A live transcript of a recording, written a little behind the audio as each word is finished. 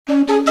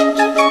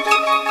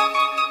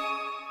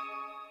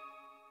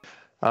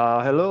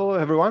Hello,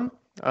 everyone.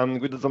 I'm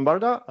Guido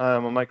Zambarda.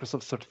 I'm a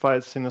Microsoft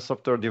certified senior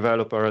software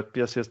developer at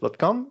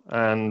pscs.com,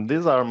 and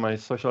these are my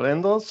social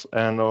handles.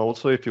 And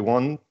also, if you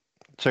want,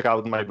 check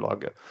out my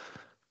blog.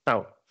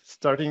 Now,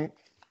 starting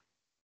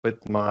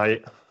with my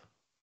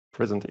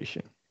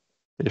presentation.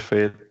 It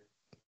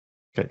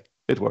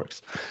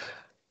works.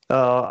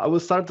 I will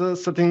start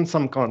setting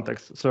some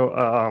context. So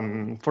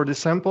for this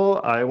sample,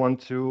 I want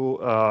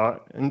to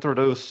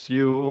introduce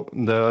you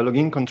the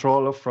login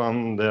control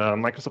from the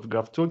Microsoft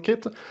Graph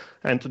Toolkit.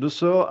 And to do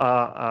so,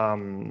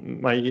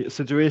 my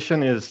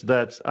situation is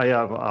that I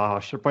have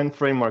a SharePoint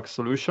framework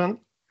solution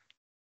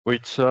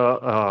which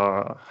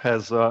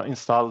has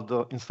installed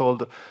the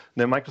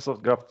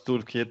Microsoft Graph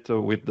Toolkit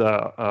with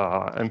the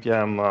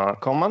npm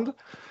command.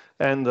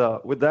 And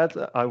with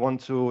that, I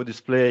want to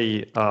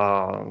display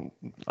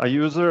a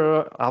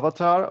user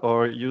avatar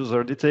or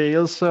user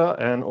details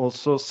and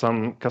also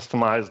some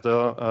customized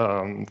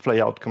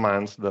flyout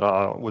commands that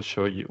I will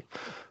show you.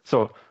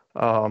 So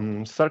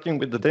starting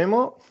with the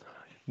demo,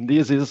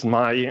 this is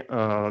my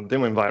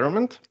demo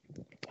environment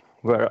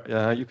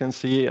where you can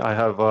see I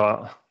have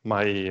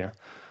my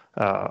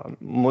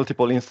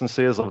multiple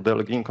instances of the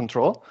login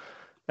control.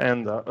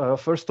 And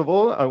first of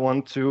all, I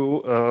want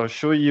to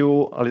show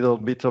you a little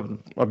bit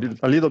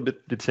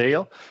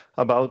detail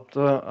about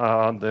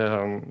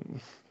the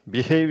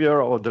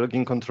behavior of the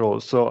login control.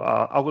 So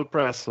I will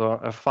press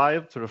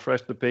F5 to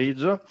refresh the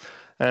page,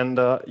 and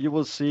you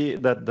will see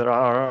that there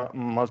are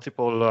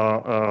multiple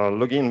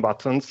login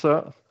buttons.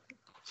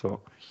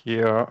 So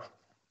here,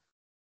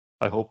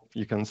 I hope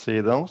you can see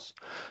those.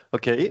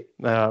 Okay,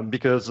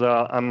 because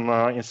I'm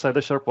inside the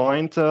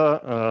SharePoint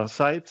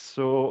site,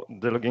 so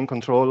the login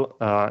control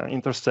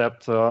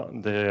intercept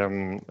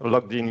the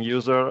logged in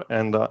user,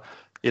 and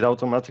it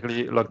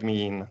automatically logged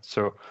me in.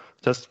 So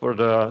just for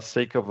the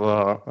sake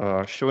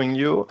of showing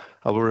you,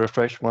 I will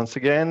refresh once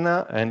again,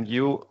 and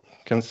you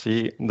can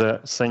see the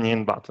sign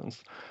in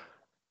buttons.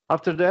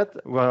 After that,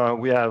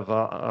 we have,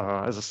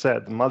 as I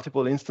said,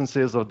 multiple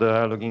instances of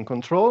the login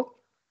control.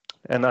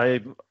 And I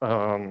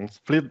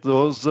split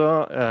those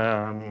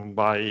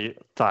by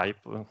type.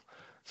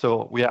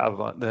 So we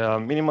have the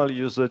minimal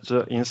usage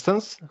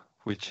instance,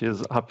 which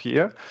is up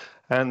here.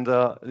 And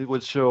it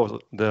will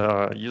show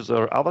the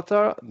user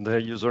avatar,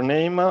 the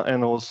username,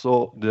 and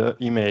also the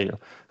email.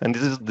 And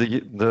this is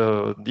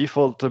the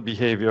default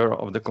behavior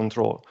of the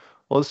control.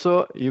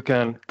 Also, you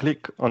can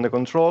click on the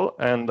control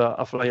and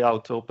a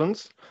flyout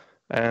opens.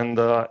 And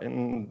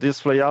in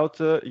this layout,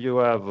 you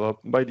have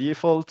by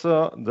default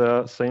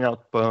the sign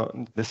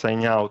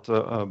out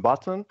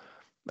button,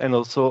 and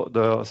also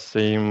the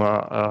same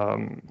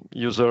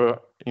user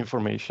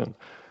information.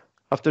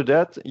 After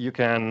that, you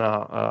can,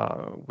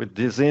 with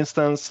this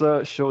instance,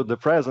 show the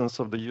presence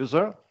of the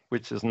user,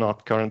 which is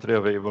not currently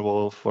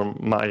available for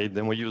my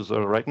demo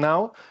user right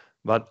now.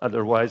 But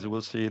otherwise, you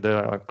will see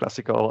the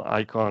classical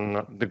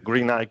icon, the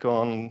green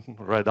icon,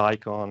 red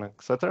icon,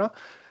 etc.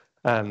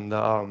 And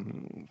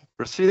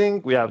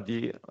proceeding, we have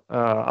the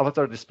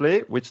avatar display,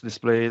 which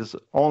displays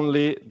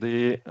only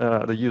the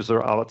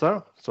user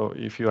avatar. So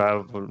if you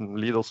have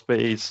little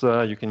space,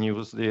 you can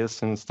use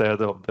this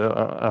instead of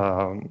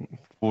the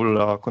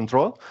full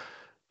control.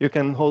 You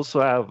can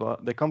also have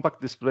the compact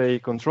display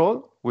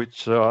control,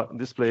 which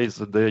displays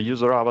the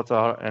user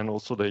avatar and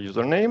also the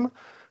username.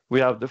 We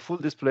have the full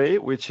display,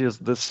 which is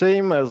the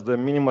same as the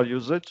minimal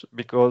usage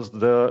because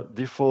the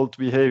default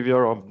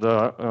behavior of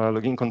the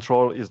login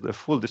control is the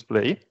full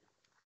display.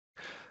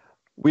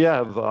 We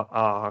have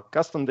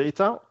custom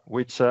data,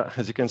 which,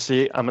 as you can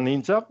see, I'm a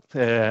ninja,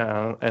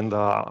 and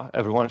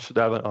everyone should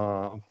have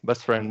a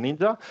best friend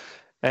ninja.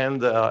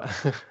 And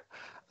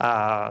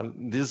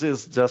this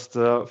is just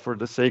for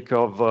the sake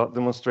of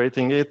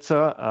demonstrating it.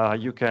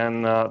 You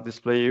can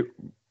display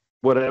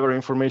whatever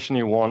information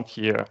you want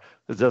here.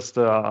 It's just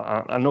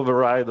an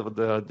override of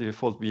the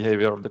default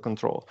behavior of the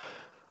control.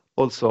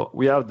 Also,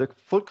 we have the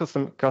full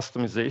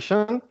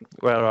customization,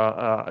 where,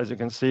 as you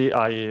can see,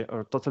 I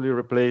totally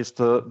replaced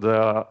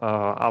the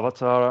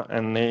avatar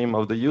and name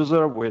of the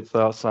user with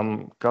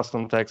some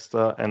custom text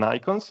and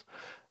icons.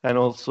 And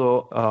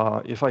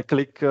also, if I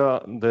click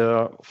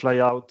the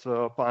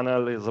flyout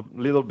panel is a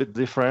little bit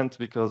different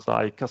because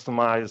I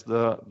customized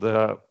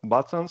the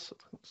buttons,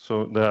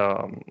 so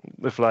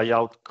the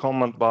flyout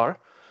command bar,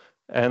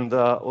 and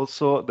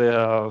also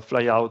the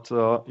flyout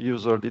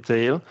user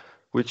detail,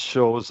 which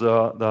shows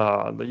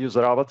the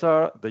user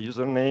avatar, the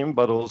username,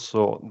 but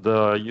also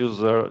the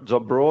user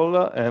job role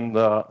and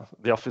the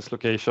office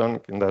location,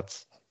 and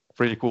that's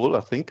pretty cool,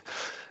 I think.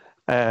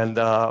 And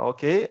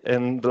okay,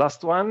 and the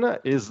last one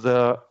is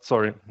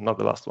sorry, not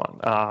the last one,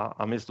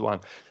 I missed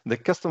one. The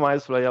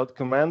customized flyout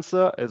commands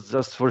is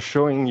just for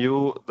showing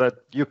you that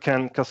you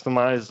can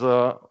customize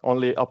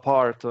only a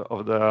part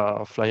of the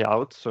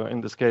flyout. So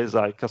in this case,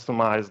 I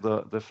customized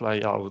the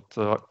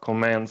flyout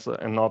commands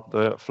and not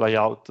the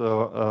flyout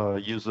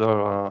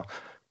user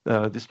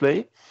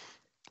display.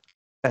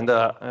 And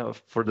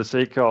for the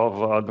sake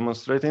of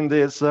demonstrating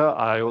this,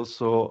 I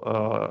also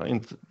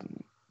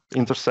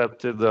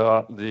intercepted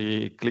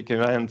the click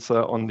events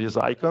on these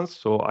icons.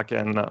 So I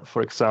can,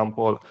 for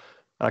example,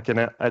 I can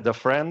add a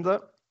friend,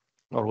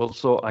 or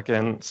also I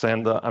can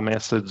send a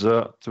message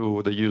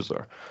to the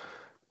user.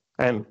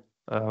 And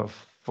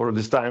for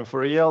this time for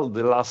real,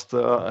 the last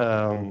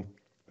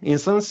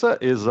instance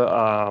is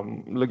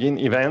login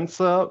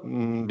events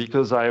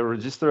because I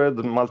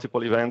registered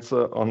multiple events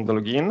on the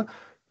login.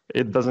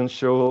 It doesn't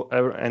show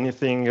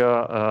anything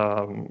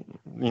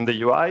in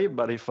the UI,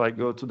 but if I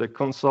go to the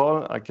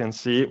console, I can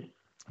see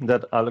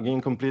that a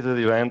login completed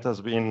event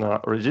has been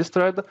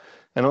registered.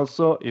 And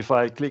also, if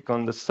I click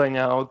on the sign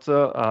out,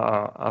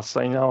 a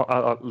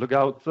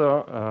logout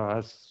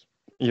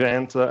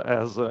event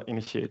as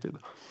initiated.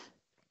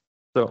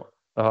 So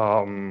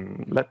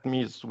let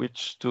me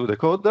switch to the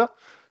code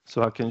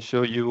so I can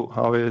show you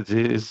how it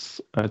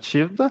is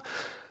achieved.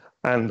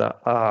 And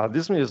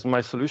this is my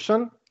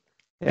solution.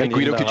 Hey,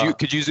 Guido,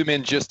 could you zoom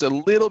in just a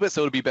little bit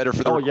so it'll be better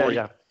for the recording?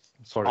 Yeah.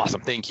 Sorry.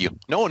 Awesome, thank you.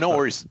 No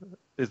worries.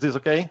 Is this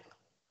okay?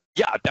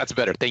 Yeah, that's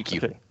better. Thank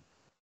you. Okay,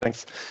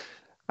 thanks.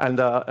 And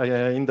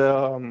in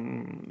the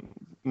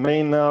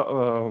main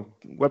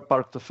web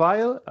part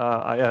file,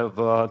 I have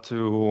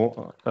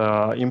to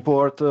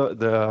import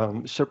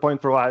the SharePoint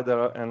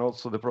provider and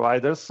also the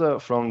providers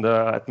from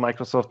the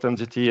Microsoft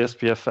MGT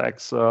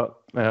SPFx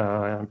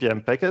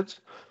npm package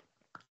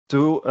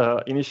to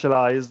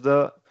initialize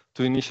the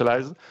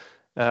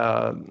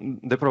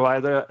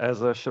provider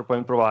as a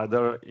SharePoint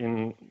provider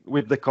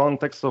with the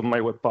context of my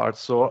web part.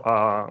 So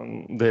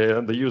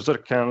the user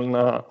can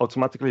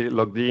automatically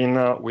log in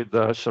with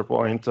the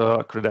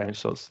SharePoint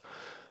credentials.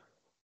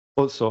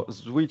 Also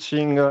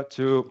switching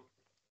to,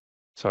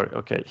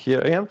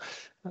 here I am.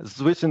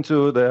 Switching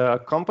to the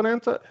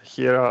component,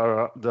 here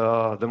are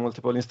the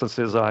multiple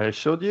instances I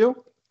showed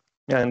you.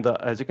 And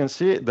as you can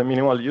see, the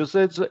minimal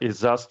usage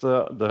is just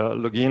the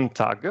login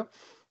tag.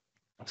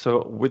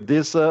 So with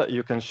this,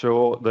 you can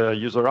show the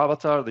user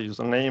avatar, the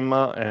username,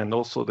 and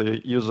also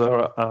the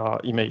user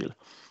email.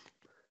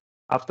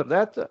 After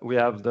that, we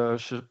have the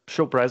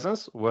show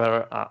presence,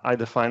 where I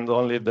defined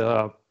only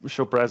the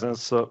show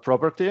presence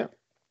property,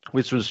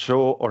 which will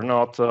show or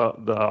not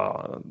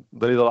the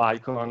little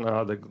icon,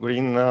 the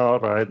green,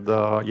 red,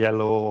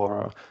 yellow,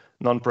 or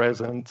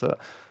non-present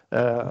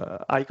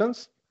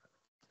icons.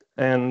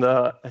 And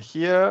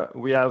here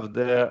we have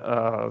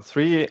the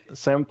 3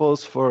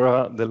 samples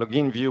for the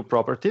login view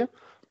property,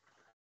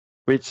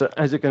 which,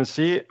 as you can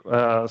see,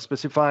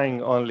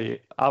 specifying only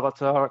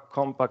avatar,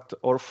 compact,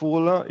 or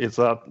full is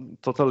a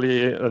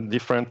totally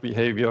different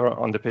behavior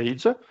on the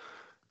page.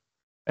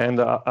 And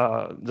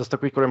just a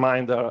quick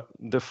reminder,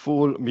 the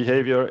full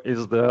behavior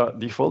is the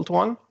default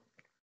one.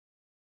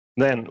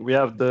 Then we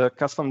have the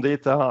custom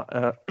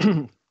data,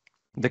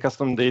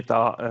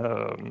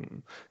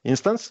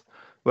 instance,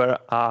 where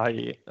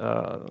I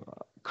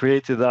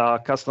created a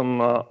custom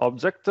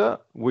object,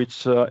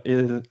 which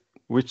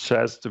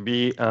has to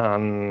be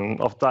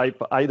of type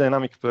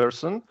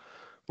iDynamicPerson,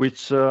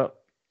 which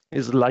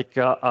is like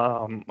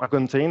a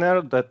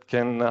container that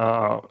can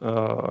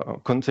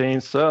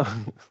contains,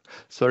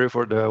 sorry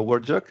for the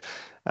word joke,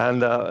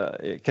 and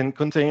it can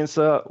contains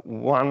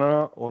one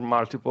or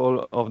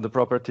multiple of the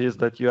properties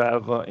that you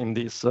have in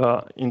these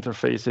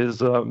interfaces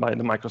by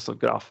the Microsoft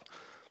Graph.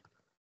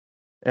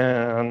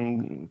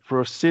 And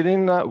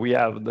proceeding, we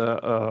have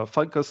the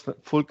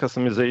full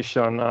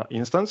customization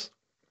instance,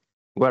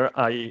 where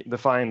I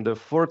define the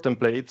 4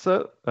 templates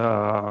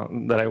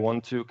that I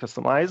want to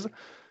customize.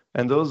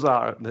 And those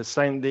are the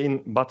signed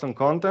in button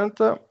content,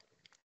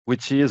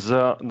 which is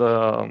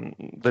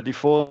the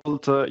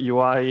default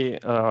UI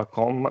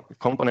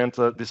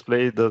component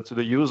displayed to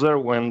the user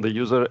when the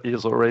user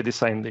is already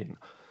signed in.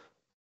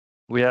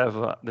 We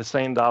have the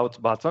signed out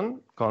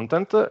button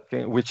content,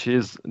 which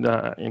is in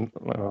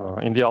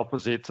the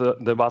opposite,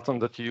 the button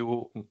that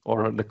you,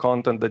 or the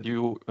content that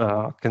you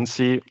can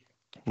see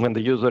when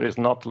the user is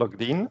not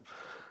logged in.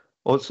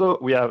 Also,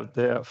 we have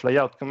the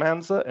flyout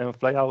commands and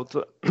flyout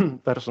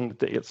person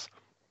details,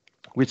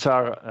 which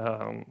are,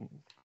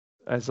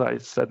 as I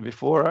said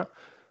before,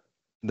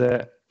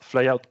 the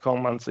flyout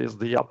commands is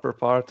the upper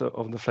part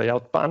of the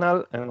flyout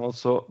panel, and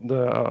also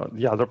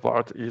the other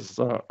part is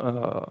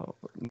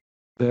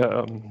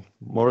the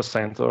more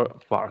center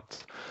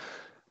part.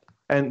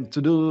 And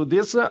to do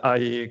this,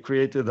 I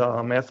created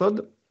a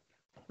method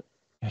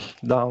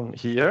down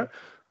here,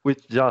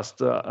 which just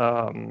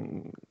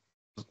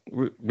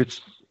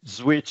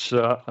switch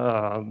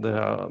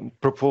the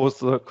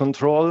proposed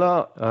control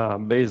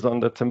based on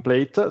the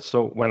template.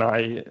 So when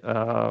I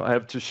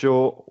have to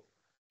show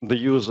the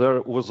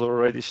user was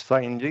already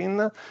signed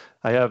in,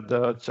 I have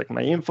the check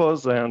my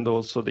infos and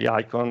also the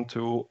icon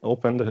to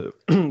open the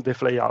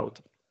flyout.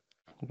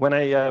 When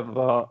I have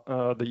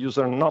the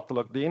user not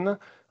logged in,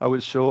 I will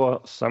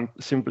show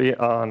simply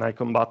an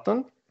icon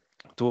button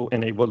to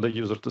enable the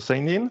user to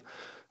sign in.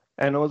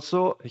 And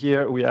also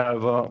here we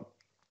have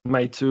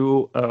my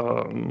two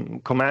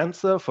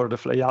commands for the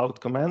flyout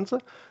commands.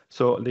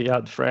 So the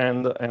add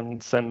friend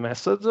and send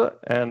message.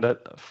 And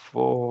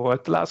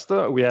at last,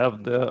 we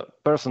have the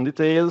person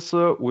details,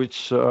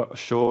 which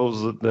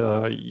shows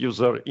the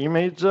user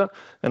image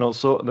and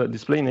also the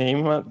display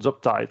name,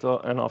 job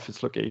title, and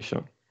office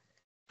location.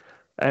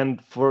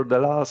 And for the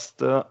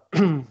last,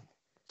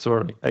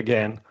 sorry,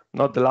 again,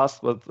 not the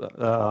last, but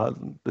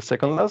the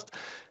second last,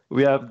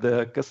 we have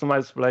the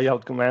customized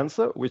layout commands,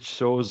 which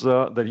shows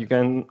that you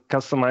can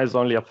customize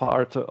only a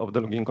part of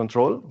the login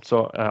control.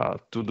 So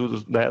to do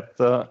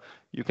that,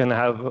 you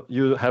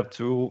have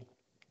to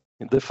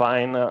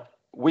define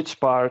which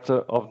part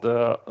of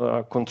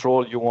the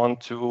control you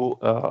want to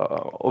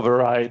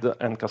override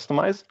and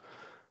customize.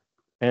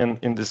 And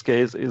in this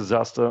case, it's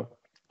just the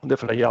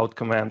layout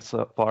commands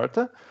part.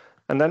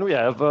 And then we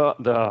have the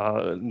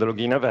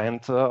login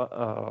event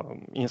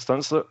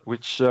instance,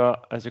 which,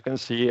 as you can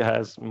see,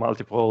 has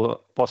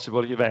multiple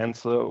possible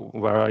events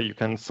where you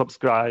can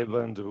subscribe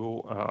and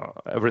do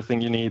everything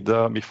you need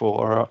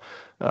before,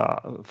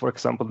 for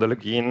example, the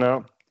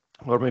login,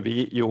 or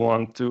maybe you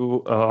want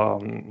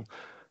to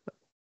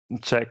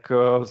check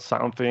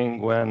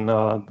something when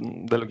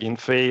the login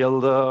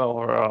failed,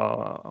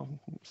 or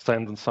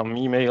send some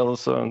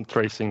emails and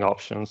tracing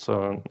options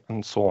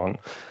and so on.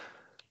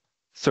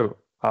 So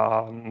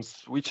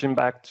switching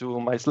back to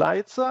my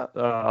slides,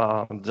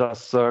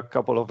 just a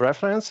couple of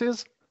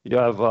references. You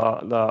have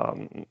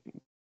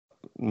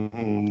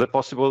the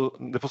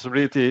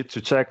possibility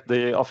to check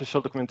the official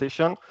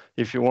documentation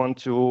if you want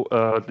to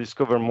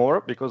discover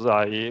more, because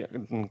I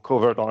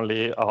covered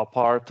only a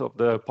part of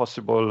the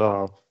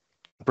possible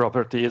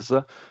properties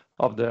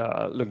of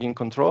the login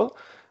control.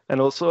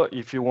 And also,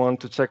 if you want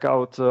to check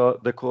out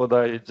the code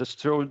I just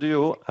showed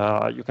you,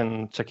 you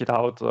can check it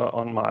out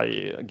on my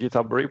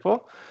GitHub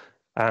repo.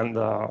 And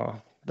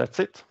that's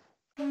it.